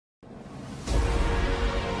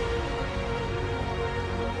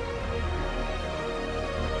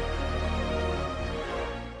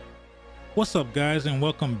What's up guys, and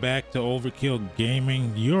welcome back to Overkill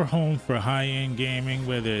Gaming, your home for high-end gaming.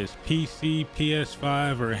 Whether it's PC,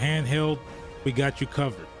 PS5 or handheld, we got you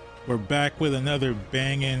covered. We're back with another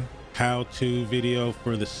banging how-to video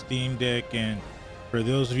for the Steam Deck, and for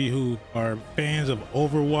those of you who are fans of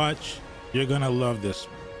Overwatch, you're gonna love this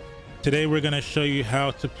one. Today we're gonna show you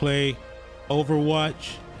how to play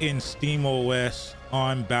Overwatch in SteamOS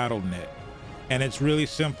on Battlenet. And it's really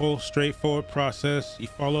simple, straightforward process. You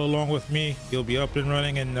follow along with me, you'll be up and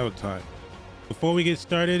running in no time. Before we get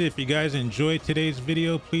started, if you guys enjoyed today's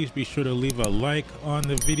video, please be sure to leave a like on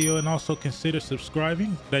the video and also consider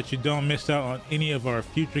subscribing so that you don't miss out on any of our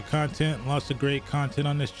future content. Lots of great content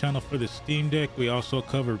on this channel for the Steam Deck. We also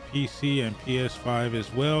cover PC and PS5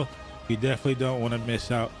 as well. You definitely don't want to miss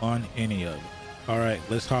out on any of it. All right,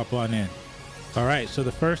 let's hop on in. All right, so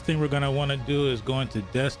the first thing we're going to want to do is go into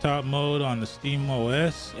desktop mode on the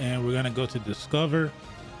SteamOS, and we're going to go to Discover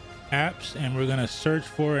Apps, and we're going to search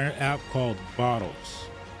for an app called Bottles.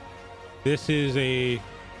 This is a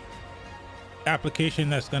application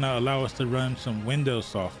that's going to allow us to run some Windows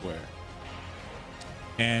software,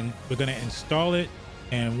 and we're going to install it.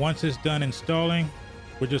 And once it's done installing,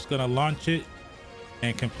 we're just going to launch it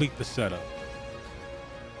and complete the setup.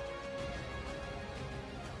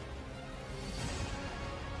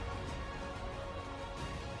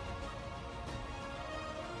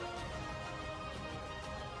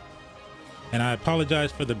 And I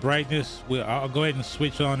apologize for the brightness. I'll go ahead and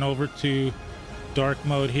switch on over to dark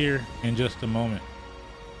mode here in just a moment.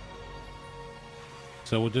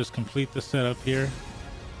 So we'll just complete the setup here.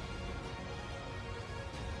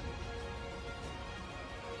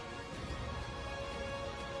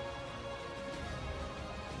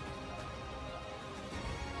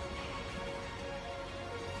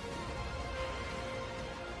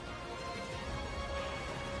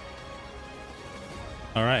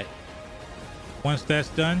 All right. Once that's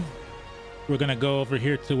done, we're going to go over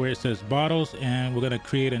here to where it says bottles, and we're going to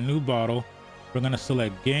create a new bottle. We're going to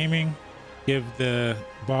select gaming, give the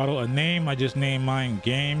bottle a name. I just named mine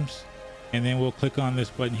games, and then we'll click on this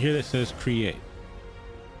button here that says create,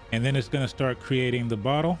 and then it's going to start creating the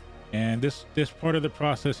bottle. And this part of the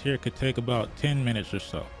process here could take about 10 minutes or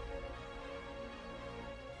so.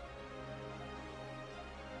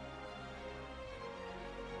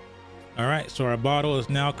 All right, so our bottle is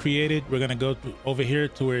now created. We're gonna go over here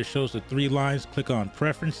to where it shows the three lines. Click on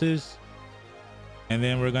preferences, and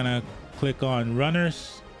then we're gonna click on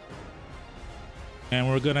runners, and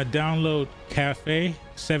we're gonna download Caffe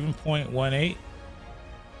 7.18.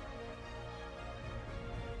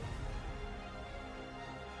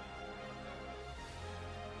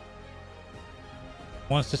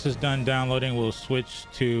 Once this is done downloading, we'll switch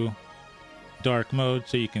to dark mode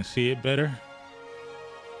so you can see it better.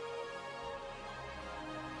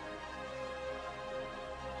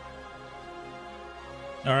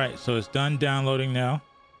 All right, so it's done downloading now.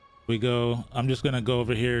 I'm just gonna go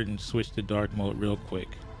over here and switch to dark mode real quick.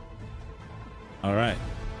 All right,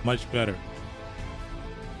 much better.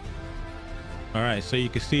 All right, so you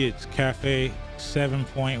can see it's Caffe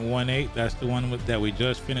 7.18. That's the one that we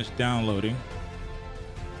just finished downloading.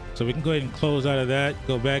 So we can go ahead and close out of that,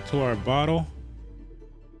 go back to our bottle.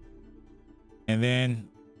 And then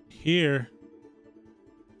here,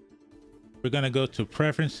 we're gonna go to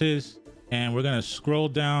preferences, and we're going to scroll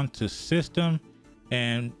down to system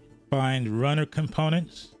and find runner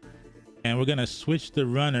components, and we're going to switch the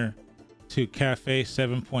runner to Caffe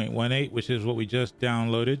 7.18, which is what we just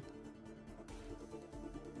downloaded.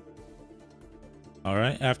 All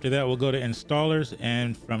right, after that we'll go to installers,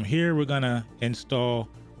 and from here we're going to install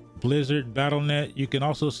Blizzard Battlenet. You can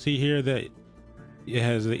also see here that it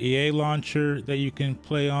has the EA launcher that you can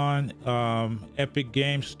play on, Epic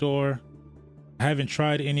Game Store. I haven't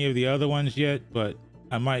tried any of the other ones yet, but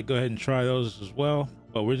I might go ahead and try those as well.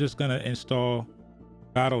 But we're just going to install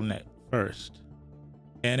Battlenet first.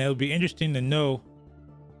 And it'll be interesting to know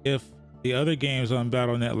if the other games on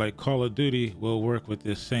Battlenet like Call of Duty will work with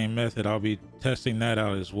this same method. I'll be testing that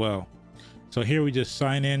out as well. So here we just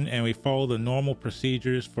sign in and we follow the normal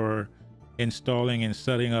procedures for installing and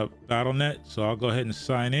setting up Battlenet. So I'll go ahead and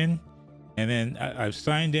sign in, and then I've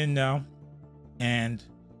signed in now, and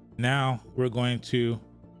now we're going to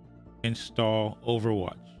install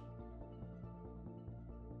Overwatch.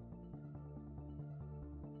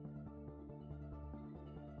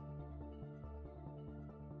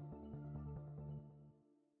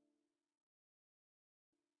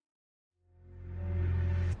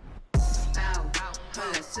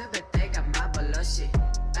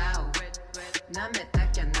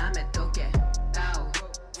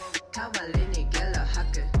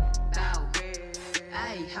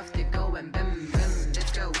 I have to go and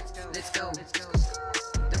go.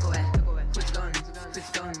 Look away, quick gun,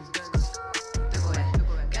 quick gun. Look away,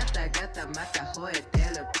 gata, mata,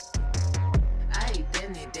 joetelo. Ay,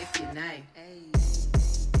 teni, definai.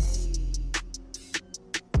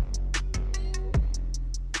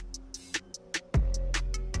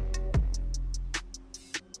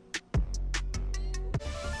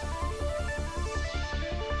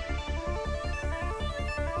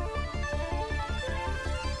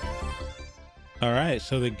 All right,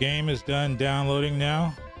 so the game is done downloading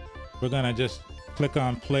now. We're gonna just click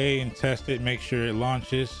on play and test it, make sure it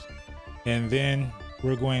launches. And then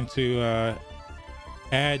we're going to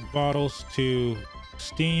add bottles to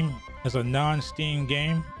Steam as a non-Steam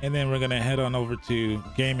game. And then we're gonna head on over to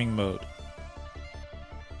gaming mode.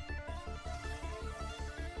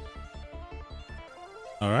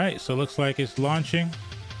 All right, so it looks like it's launching.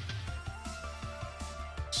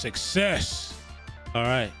 Success. All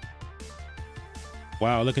right.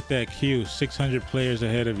 Wow, look at that queue, 600 players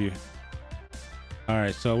ahead of you. All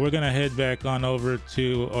right, so we're gonna head back on over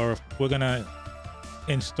to, or we're gonna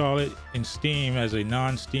install it in Steam as a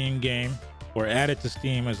non-Steam game, or add it to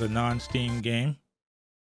Steam as a non-Steam game.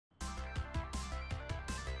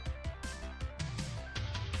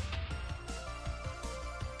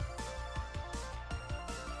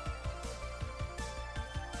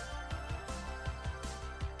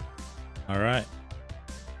 All right.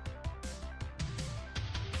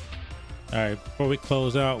 All right, before we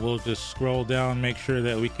close out, we'll just scroll down, make sure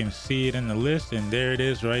that we can see it in the list, and there it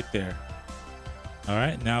is right there. All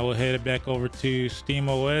right, now we'll head back over to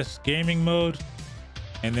SteamOS gaming mode,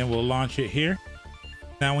 and then we'll launch it here.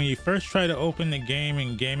 Now, when you first try to open the game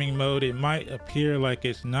in gaming mode, it might appear like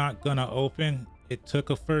it's not gonna open. It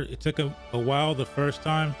took a while the first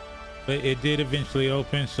time, but it did eventually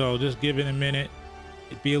open. So just give it a minute,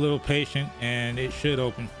 be a little patient, and it should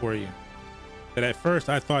open for you. But at first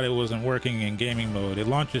I thought it wasn't working in gaming mode. It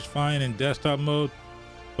launches fine in desktop mode,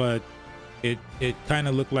 but it kind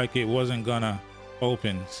of looked like it wasn't gonna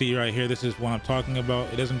open. See right here, this is what I'm talking about.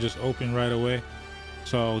 It doesn't just open right away.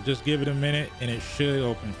 So just give it a minute and it should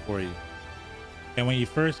open for you. And when you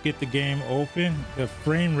first get the game open, the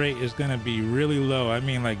frame rate is gonna be really low. I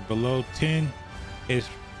mean, like below 10. It's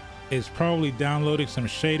probably downloading some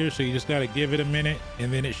shaders, so you just gotta give it a minute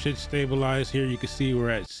and then it should stabilize. Here you can see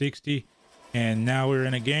we're at 60. And now we're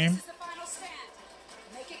in a game.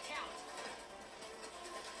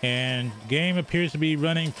 And game appears to be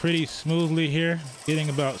running pretty smoothly here, getting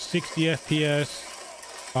about 60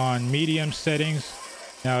 FPS on medium settings.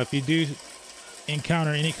 Now, if you do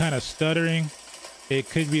encounter any kind of stuttering, it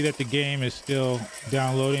could be that the game is still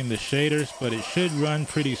downloading the shaders, but it should run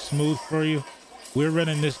pretty smooth for you. We're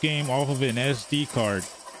running this game off of an SD card.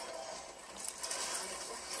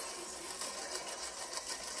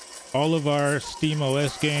 All of our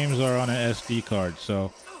SteamOS games are on an SD card,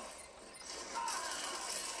 so.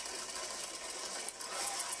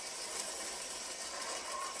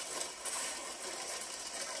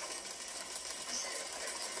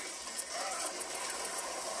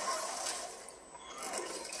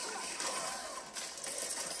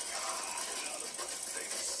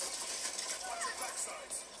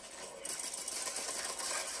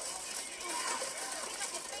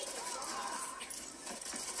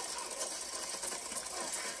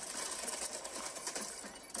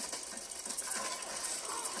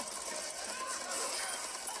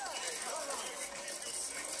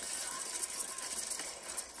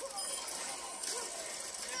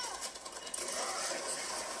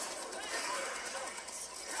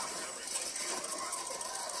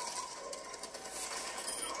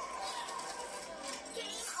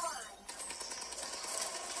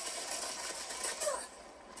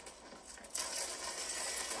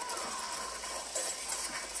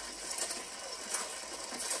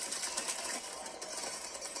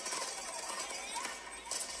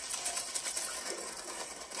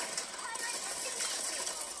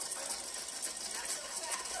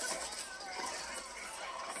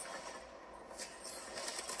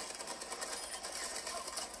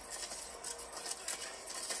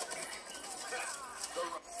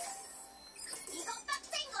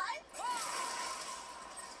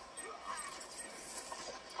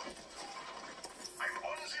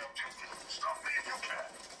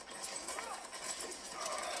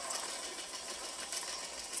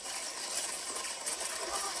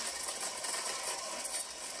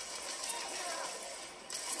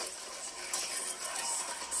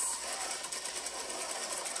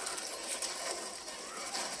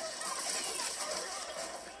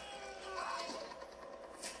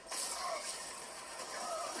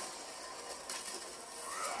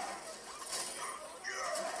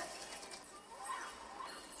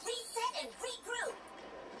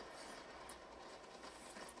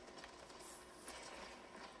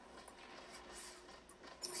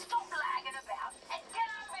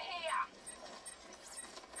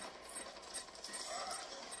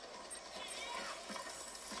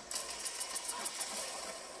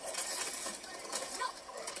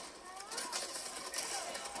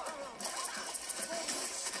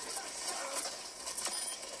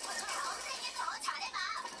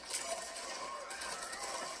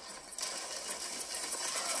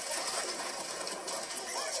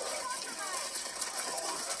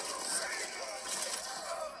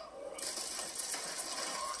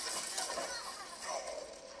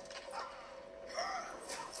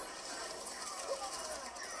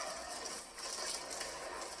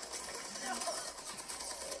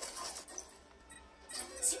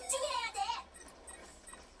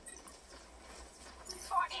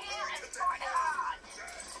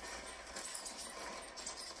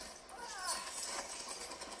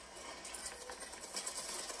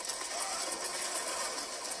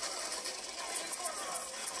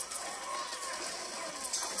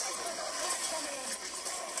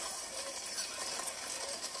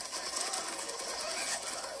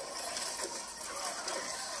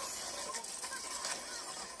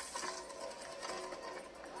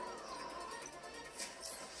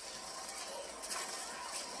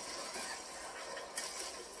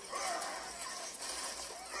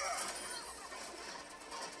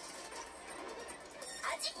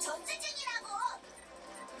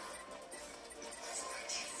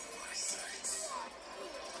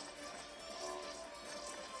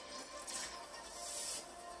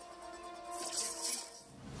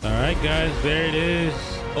 right, guys, there it is.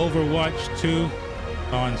 Overwatch 2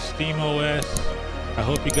 on SteamOS. I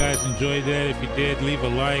hope you guys enjoyed that. If you did, leave a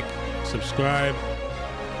like, subscribe,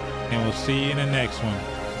 and we'll see you in the next one.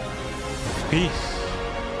 Peace.